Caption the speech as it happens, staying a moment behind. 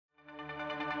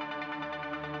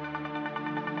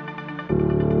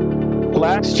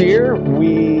Last year,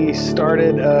 we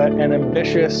started an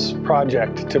ambitious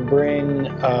project to bring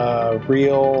a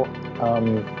real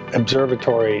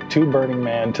observatory to Burning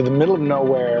Man, to the middle of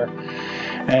nowhere,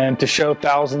 and to show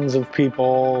thousands of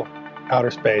people outer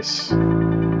space.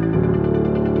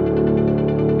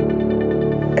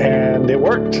 And it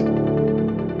worked.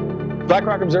 Black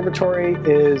Rock Observatory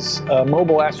is a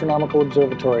mobile astronomical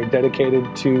observatory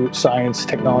dedicated to science,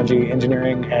 technology,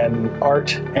 engineering, and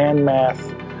art and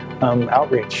math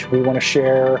outreach. We want to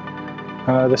share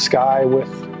the sky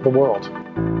with the world.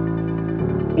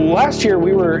 Last year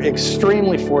we were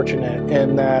extremely fortunate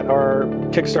in that our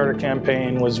Kickstarter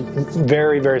campaign was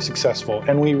very, very successful,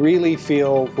 and we really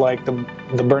feel like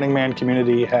the Burning Man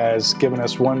community has given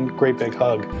us one great big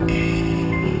hug.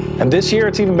 And this year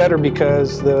it's even better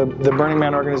because the Burning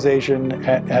Man organization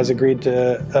has agreed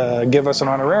to give us an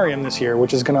honorarium this year,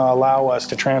 which is going to allow us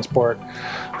to transport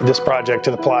this project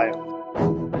to the playa.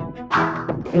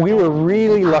 We were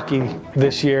really lucky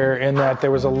this year in that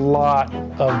there was a lot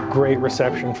of great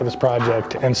reception for this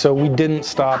project, and so we didn't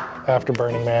stop after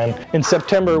Burning Man. In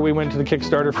September, we went to the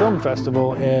Kickstarter Film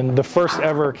Festival, and the first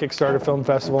ever Kickstarter Film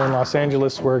Festival in Los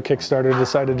Angeles, where Kickstarter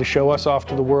decided to show us off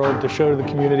to the world, to show to the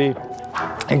community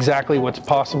exactly what's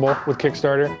possible with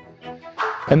Kickstarter.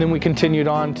 And then we continued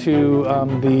on to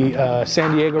the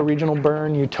San Diego Regional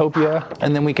Burn, Utopia,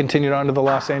 and then we continued on to the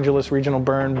Los Angeles Regional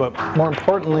Burn. But more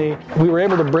importantly, we were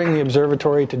able to bring the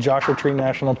observatory to Joshua Tree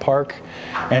National Park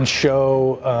and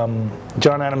show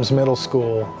John Adams Middle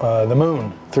School the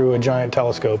moon through a giant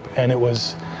telescope, and it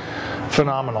was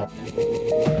phenomenal.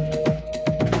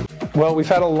 Well, we've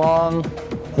had a long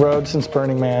road since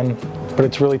Burning Man, but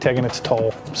it's really taken its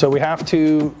toll. So we have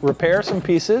to repair some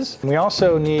pieces. We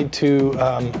also need to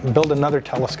build another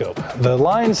telescope. The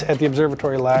lines at the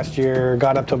observatory last year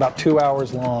got up to about 2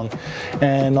 hours long,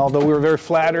 and although we were very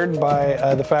flattered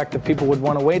by the fact that people would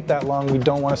want to wait that long, we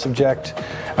don't want to subject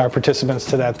our participants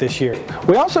to that this year.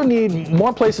 We also need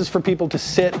more places for people to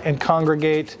sit and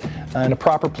congregate, and a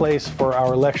proper place for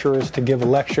our lecturers to give a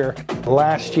lecture.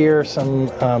 Last year, some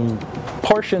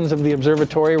portions of the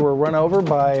observatory were run over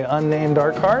by unnamed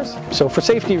art cars. So for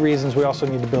safety reasons, we also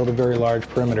need to build a very large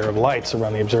perimeter of lights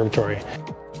around the observatory.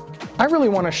 I really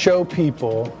want to show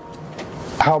people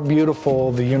how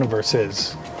beautiful the universe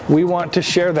is. We want to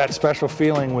share that special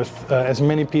feeling with as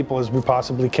many people as we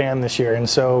possibly can this year. And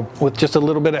so with just a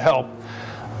little bit of help,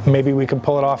 maybe we can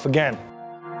pull it off again.